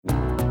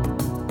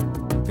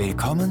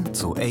Willkommen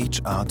zu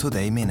HR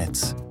Today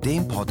Minutes,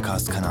 dem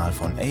Podcast-Kanal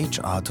von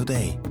HR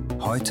Today.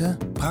 Heute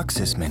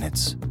Praxis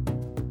Minutes.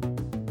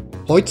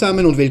 Hallo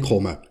zusammen und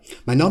willkommen.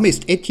 Mein Name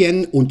ist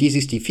Etienne und dies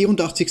ist die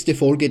 84.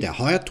 Folge der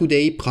HR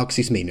Today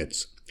Praxis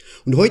Minutes.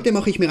 Und heute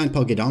mache ich mir ein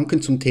paar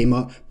Gedanken zum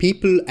Thema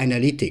People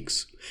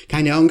Analytics.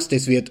 Keine Angst,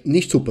 es wird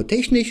nicht super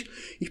technisch.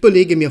 Ich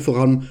überlege mir vor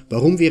allem,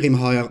 warum wir im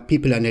HR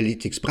People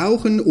Analytics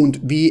brauchen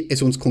und wie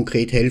es uns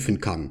konkret helfen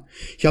kann.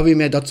 Ich habe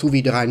mir dazu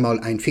wieder einmal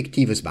ein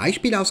fiktives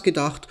Beispiel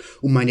ausgedacht,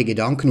 um meine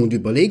Gedanken und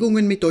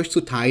Überlegungen mit euch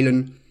zu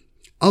teilen.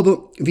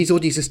 Aber wieso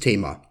dieses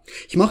Thema?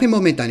 Ich mache im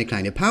Moment eine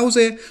kleine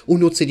Pause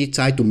und nutze die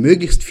Zeit, um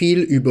möglichst viel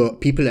über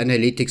People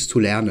Analytics zu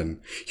lernen.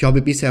 Ich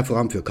habe bisher vor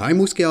allem für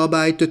KMUs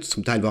gearbeitet,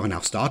 zum Teil waren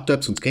auch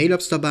Startups und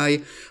Scale-Ups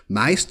dabei,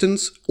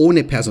 meistens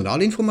ohne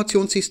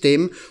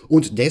Personalinformationssystem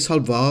und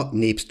deshalb war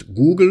nebst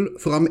Google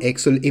vor allem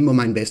Excel immer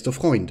mein bester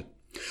Freund.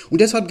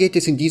 Und deshalb geht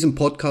es in diesem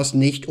Podcast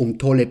nicht um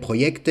tolle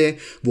Projekte,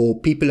 wo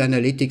People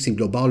Analytics in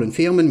globalen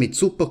Firmen mit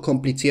super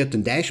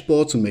komplizierten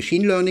Dashboards und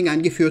Machine Learning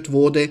eingeführt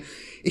wurde.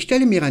 Ich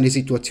stelle mir eine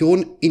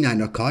Situation in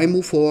einer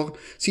KMU vor.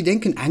 Sie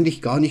denken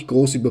eigentlich gar nicht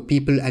groß über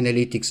People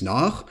Analytics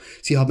nach.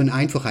 Sie haben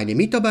einfach eine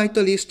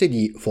Mitarbeiterliste,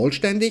 die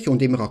vollständig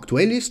und immer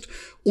aktuell ist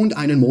und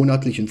einen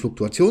monatlichen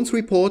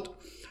Fluktuationsreport.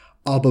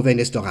 Aber wenn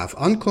es darauf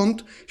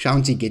ankommt,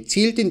 schauen Sie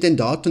gezielt in den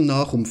Daten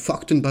nach, um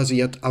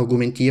faktenbasiert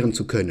argumentieren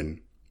zu können.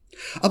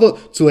 Aber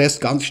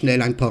zuerst ganz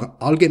schnell ein paar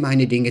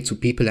allgemeine Dinge zu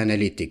People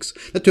Analytics.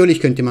 Natürlich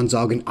könnte man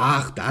sagen,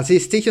 ach, das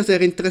ist sicher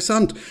sehr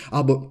interessant,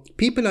 aber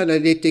People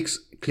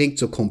Analytics klingt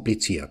so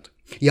kompliziert.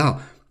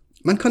 Ja,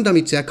 man kann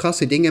damit sehr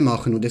krasse Dinge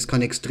machen und es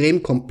kann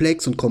extrem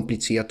komplex und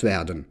kompliziert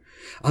werden.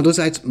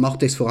 Andererseits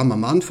macht es vor allem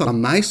am Anfang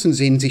am meisten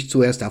Sinn, sich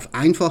zuerst auf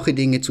einfache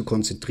Dinge zu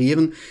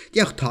konzentrieren,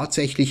 die auch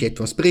tatsächlich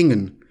etwas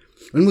bringen.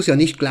 Man muss ja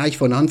nicht gleich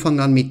von Anfang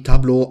an mit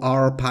Tableau,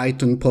 R,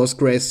 Python,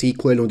 Postgres,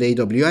 SQL und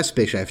AWS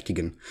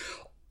beschäftigen.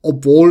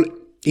 Obwohl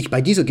ich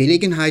bei dieser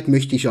Gelegenheit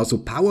möchte ich also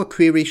Power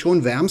Query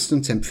schon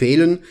wärmstens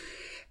empfehlen.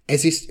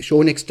 Es ist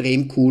schon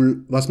extrem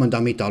cool, was man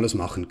damit alles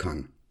machen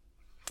kann.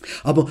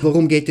 Aber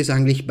worum geht es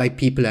eigentlich bei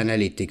People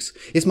Analytics?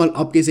 Jetzt mal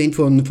abgesehen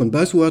von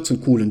Buzzwords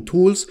und coolen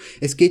Tools,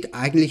 es geht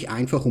eigentlich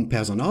einfach um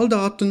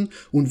Personaldaten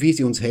und wie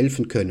sie uns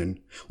helfen können.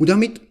 Und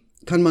damit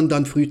kann man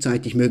dann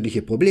frühzeitig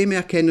mögliche Probleme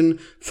erkennen,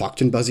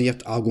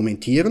 faktenbasiert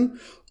argumentieren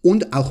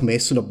und auch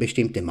messen, ob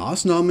bestimmte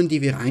Maßnahmen,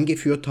 die wir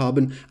eingeführt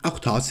haben, auch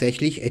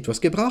tatsächlich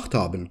etwas gebracht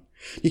haben.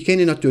 Ich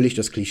kenne natürlich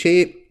das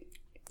Klischee,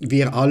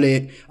 wir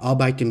alle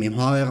arbeiten im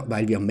HR,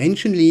 weil wir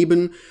Menschen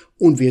lieben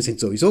und wir sind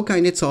sowieso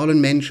keine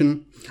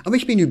Zahlenmenschen. Aber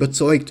ich bin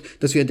überzeugt,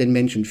 dass wir den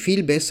Menschen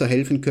viel besser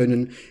helfen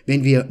können,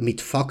 wenn wir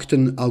mit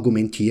Fakten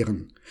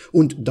argumentieren.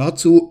 Und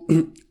dazu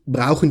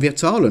brauchen wir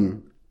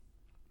Zahlen.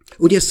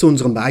 Und jetzt zu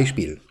unserem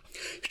Beispiel.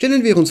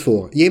 Stellen wir uns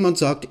vor, jemand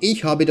sagt,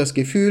 ich habe das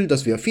Gefühl,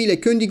 dass wir viele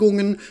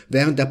Kündigungen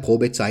während der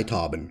Probezeit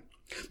haben.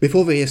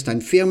 Bevor wir jetzt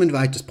ein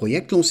firmenweites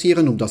Projekt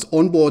lancieren, um das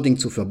Onboarding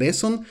zu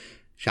verbessern,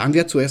 schauen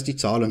wir zuerst die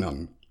Zahlen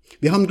an.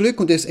 Wir haben Glück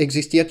und es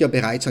existiert ja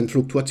bereits ein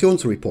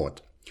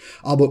Fluktuationsreport.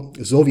 Aber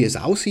so wie es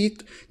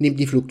aussieht, nimmt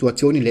die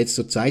Fluktuation in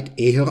letzter Zeit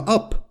eher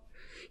ab.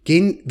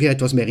 Gehen wir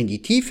etwas mehr in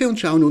die Tiefe und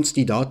schauen uns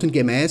die Daten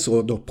gemäß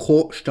oder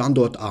pro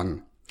Standort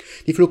an.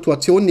 Die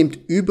Fluktuation nimmt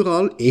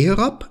überall eher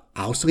ab,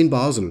 außer in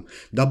Basel.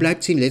 Da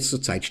bleibt sie in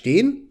letzter Zeit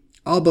stehen,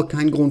 aber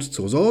kein Grund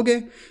zur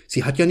Sorge,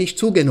 sie hat ja nicht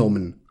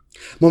zugenommen.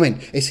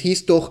 Moment, es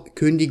hieß doch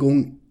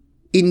Kündigung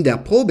in der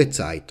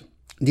Probezeit.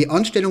 Die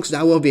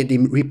Anstellungsdauer wird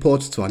im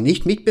Report zwar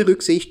nicht mit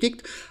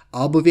berücksichtigt,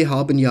 aber wir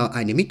haben ja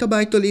eine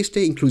Mitarbeiterliste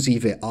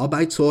inklusive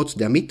Arbeitsort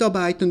der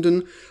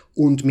Mitarbeitenden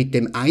und mit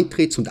dem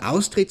Eintritts- und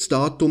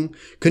Austrittsdatum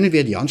können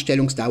wir die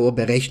Anstellungsdauer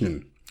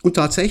berechnen. Und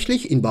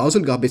tatsächlich, in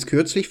Basel gab es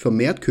kürzlich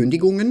vermehrt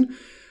Kündigungen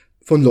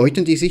von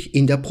Leuten, die sich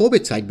in der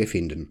Probezeit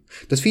befinden.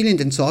 Das fiel in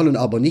den Zahlen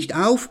aber nicht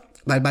auf,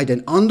 weil bei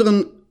den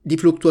anderen die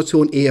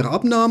Fluktuation eher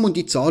abnahm und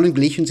die Zahlen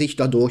glichen sich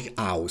dadurch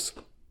aus.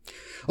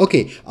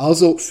 Okay,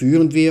 also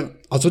führen wir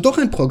doch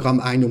ein Programm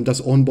ein, um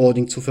das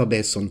Onboarding zu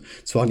verbessern.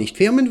 Zwar nicht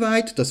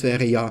firmenweit, das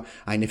wäre ja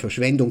eine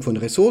Verschwendung von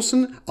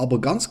Ressourcen,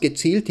 aber ganz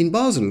gezielt in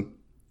Basel.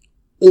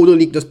 Oder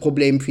liegt das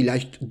Problem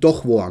vielleicht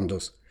doch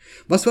woanders?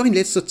 Was war in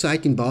letzter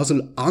Zeit in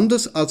Basel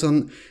anders als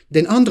an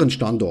den anderen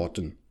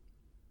Standorten?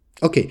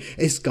 Okay,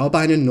 es gab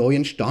einen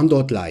neuen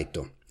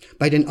Standortleiter.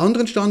 Bei den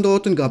anderen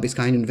Standorten gab es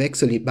keinen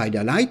Wechsel bei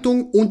der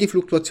Leitung und die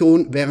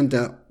Fluktuation während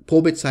der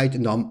Probezeit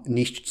nahm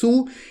nicht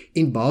zu.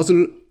 In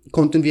Basel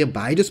konnten wir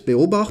beides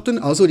beobachten,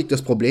 also liegt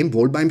das Problem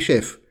wohl beim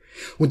Chef.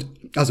 Und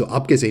also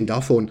abgesehen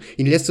davon,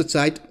 in letzter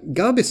Zeit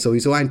gab es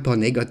sowieso ein paar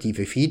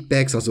negative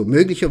Feedbacks, also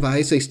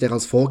möglicherweise ist er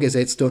als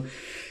Vorgesetzter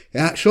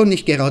ja schon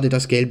nicht gerade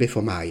das Gelbe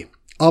vom Ei.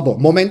 Aber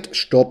Moment,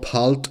 stopp,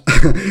 halt.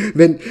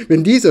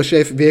 wenn dieser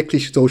Chef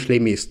wirklich so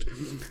schlimm ist,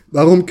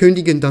 warum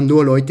kündigen dann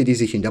nur Leute, die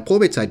sich in der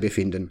Probezeit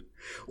befinden?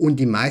 Und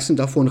die meisten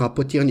davon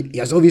rapportieren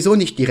ja sowieso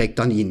nicht direkt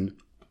an ihn.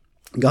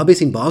 Gab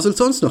es in Basel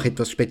sonst noch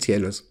etwas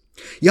Spezielles?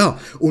 Ja,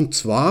 und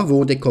zwar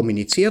wurde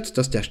kommuniziert,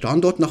 dass der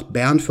Standort nach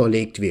Bern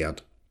verlegt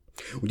wird.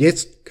 Und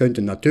jetzt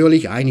könnten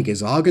natürlich einige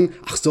sagen,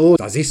 ach so,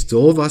 das ist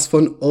sowas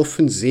von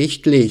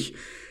offensichtlich.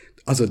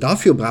 Also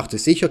dafür braucht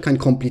es sicher kein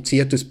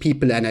kompliziertes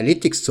People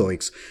Analytics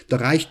Zeugs. Da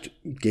reicht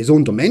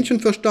gesunder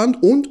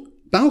Menschenverstand und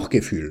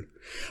Bauchgefühl.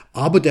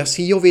 Aber der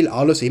CEO will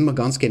alles immer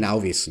ganz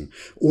genau wissen.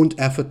 Und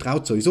er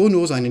vertraut sowieso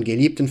nur seinen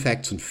geliebten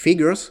Facts und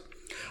Figures.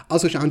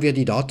 Also schauen wir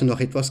die Daten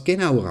noch etwas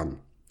genauer an.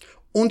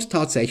 Und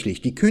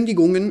tatsächlich, die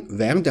Kündigungen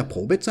während der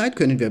Probezeit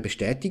können wir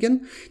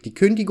bestätigen. Die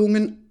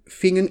Kündigungen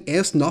fingen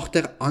erst nach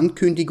der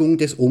Ankündigung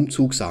des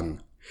Umzugs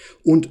an.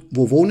 Und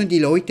wo wohnen die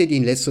Leute, die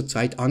in letzter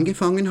Zeit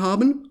angefangen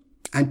haben?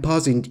 Ein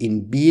paar sind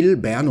in Biel,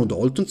 Bern und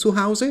Olten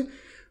zu Hause.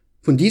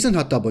 Von diesen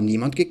hat aber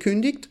niemand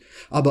gekündigt.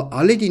 Aber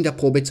alle, die in der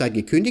Probezeit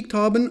gekündigt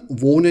haben,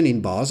 wohnen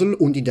in Basel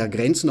und in der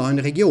grenznahen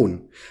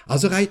Region.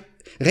 Also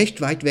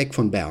recht weit weg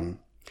von Bern.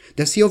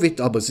 Der CEO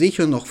wird aber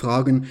sicher noch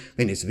fragen,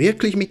 wenn es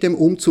wirklich mit dem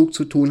Umzug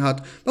zu tun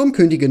hat, warum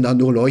kündigen dann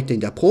nur Leute in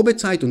der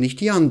Probezeit und nicht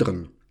die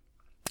anderen?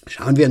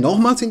 Schauen wir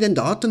nochmals in den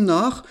Daten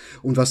nach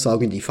und was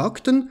sagen die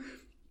Fakten?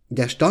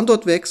 Der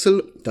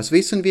Standortwechsel, das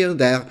wissen wir,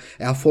 der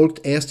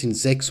erfolgt erst in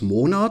 6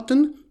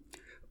 Monaten.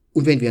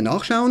 Und wenn wir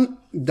nachschauen,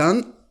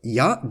 dann,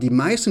 ja, die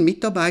meisten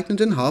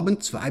Mitarbeitenden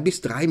haben 2 bis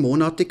 3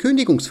 Monate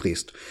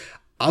Kündigungsfrist.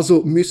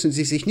 Also müssen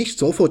sie sich nicht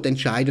sofort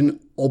entscheiden,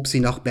 ob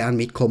sie nach Bern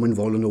mitkommen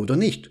wollen oder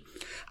nicht.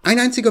 Ein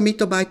einziger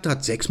Mitarbeiter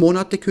hat 6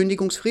 Monate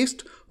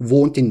Kündigungsfrist,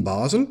 wohnt in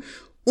Basel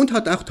und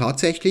hat auch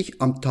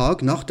tatsächlich am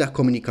Tag nach der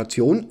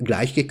Kommunikation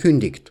gleich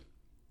gekündigt.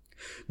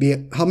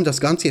 Wir haben das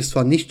Ganze jetzt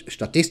zwar nicht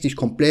statistisch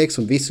komplex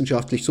und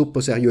wissenschaftlich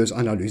super seriös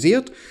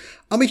analysiert,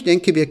 aber ich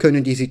denke, wir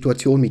können die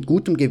Situation mit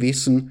gutem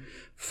Gewissen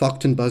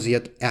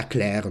faktenbasiert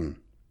erklären.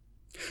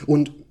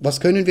 Und was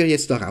können wir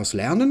jetzt daraus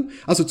lernen?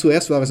 Also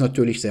zuerst war es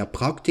natürlich sehr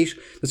praktisch,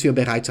 dass wir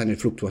bereits einen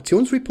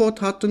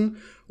Fluktuationsreport hatten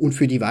und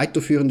für die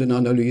weiterführenden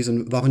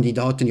Analysen waren die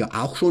Daten ja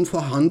auch schon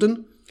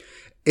vorhanden.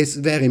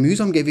 Es wäre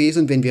mühsam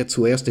gewesen, wenn wir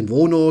zuerst den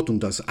Wohnort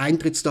und das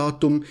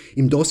Eintrittsdatum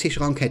im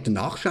Dossierschrank hätten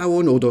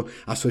nachschauen oder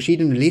aus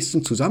verschiedenen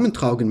Listen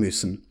zusammentragen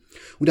müssen.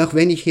 Und auch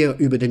wenn ich hier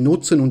über den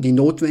Nutzen und die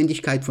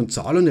Notwendigkeit von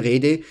Zahlen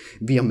rede,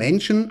 wir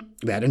Menschen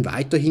werden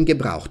weiterhin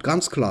gebraucht,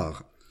 ganz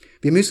klar.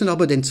 Wir müssen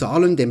aber den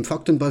Zahlen, dem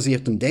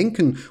faktenbasierten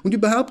Denken und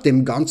überhaupt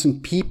dem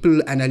ganzen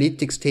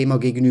People-Analytics-Thema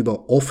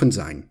gegenüber offen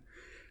sein.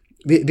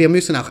 Wir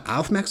müssen auch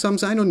aufmerksam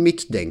sein und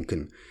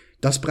mitdenken.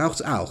 Das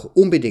braucht's auch,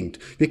 unbedingt.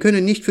 Wir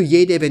können nicht für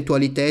jede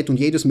Eventualität und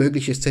jedes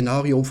mögliche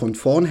Szenario von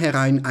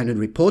vornherein einen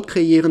Report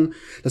kreieren.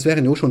 Das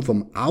wäre nur schon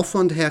vom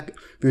Aufwand her,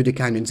 würde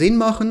keinen Sinn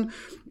machen.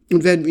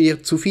 Und wenn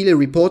wir zu viele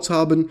Reports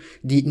haben,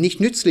 die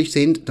nicht nützlich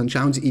sind, dann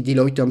schauen sie die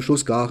Leute am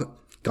Schluss gar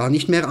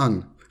nicht mehr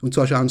an. Und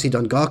zwar schauen sie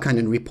dann gar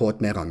keinen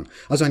Report mehr an.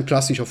 Also ein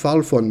klassischer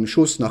Fall von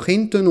Schuss nach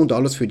hinten und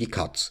alles für die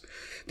Katz.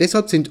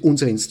 Deshalb sind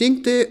unsere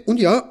Instinkte und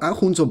ja,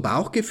 auch unser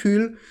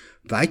Bauchgefühl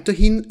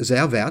weiterhin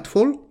sehr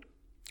wertvoll.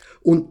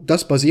 Und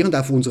das basierend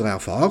auf unserer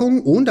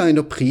Erfahrung und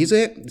einer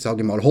Prise,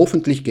 sage mal,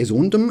 hoffentlich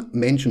gesundem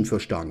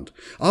Menschenverstand.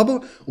 Aber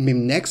um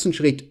im nächsten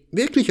Schritt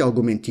wirklich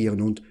argumentieren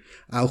und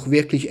auch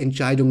wirklich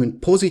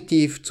Entscheidungen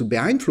positiv zu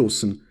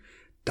beeinflussen,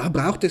 da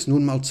braucht es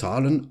nun mal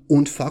Zahlen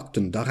und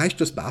Fakten. Da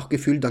reicht das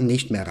Bauchgefühl dann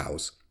nicht mehr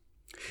aus.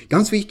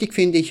 Ganz wichtig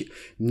finde ich,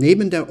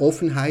 neben der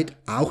Offenheit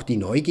auch die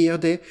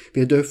Neugierde.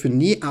 Wir dürfen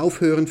nie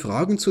aufhören,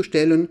 Fragen zu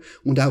stellen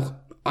und auch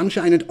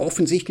anscheinend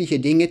offensichtliche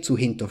Dinge zu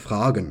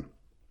hinterfragen.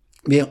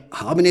 Wir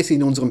haben es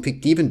in unserem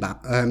fiktiven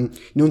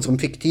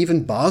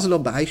Basler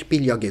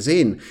Beispiel ja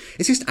gesehen.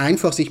 Es ist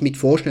einfach, sich mit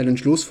vorschnellen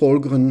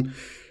Schlussfolgerungen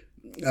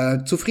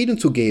zufrieden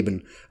zu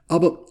geben.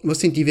 Aber was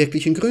sind die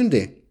wirklichen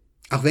Gründe?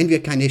 Auch wenn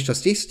wir keine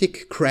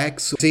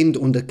Statistik-Cracks sind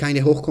und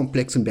keine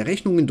hochkomplexen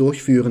Berechnungen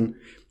durchführen,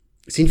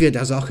 sind wir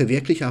der Sache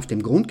wirklich auf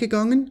den Grund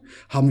gegangen?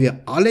 Haben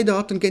wir alle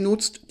Daten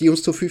genutzt, die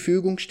uns zur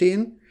Verfügung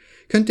stehen?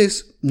 Könnte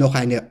es noch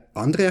eine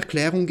andere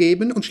Erklärung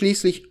geben? Und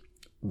schließlich,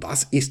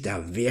 was ist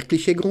der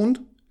wirkliche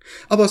Grund?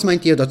 Aber was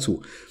meint ihr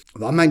dazu?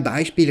 War mein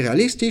Beispiel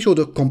realistisch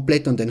oder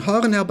komplett an den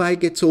Haaren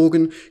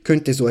herbeigezogen?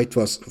 Könnte so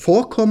etwas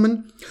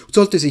vorkommen?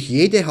 Sollte sich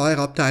jede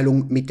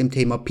HR-Abteilung mit dem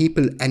Thema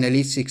People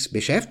Analytics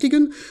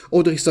beschäftigen?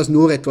 Oder ist das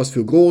nur etwas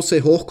für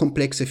große,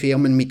 hochkomplexe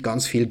Firmen mit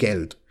ganz viel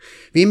Geld?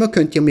 Wie immer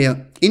könnt ihr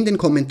mir in den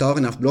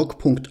Kommentaren auf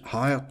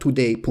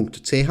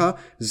blog.hrtoday.ch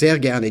sehr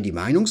gerne die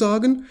Meinung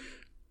sagen.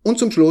 Und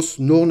zum Schluss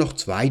nur noch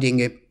 2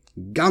 Dinge.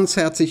 Ganz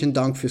herzlichen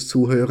Dank fürs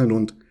Zuhören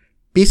und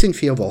bis in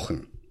 4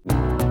 Wochen.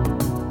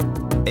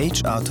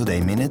 HR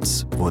Today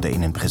Minutes wurde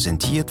Ihnen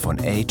präsentiert von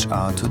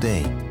HR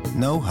Today.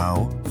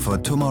 Know-how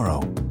for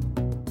tomorrow.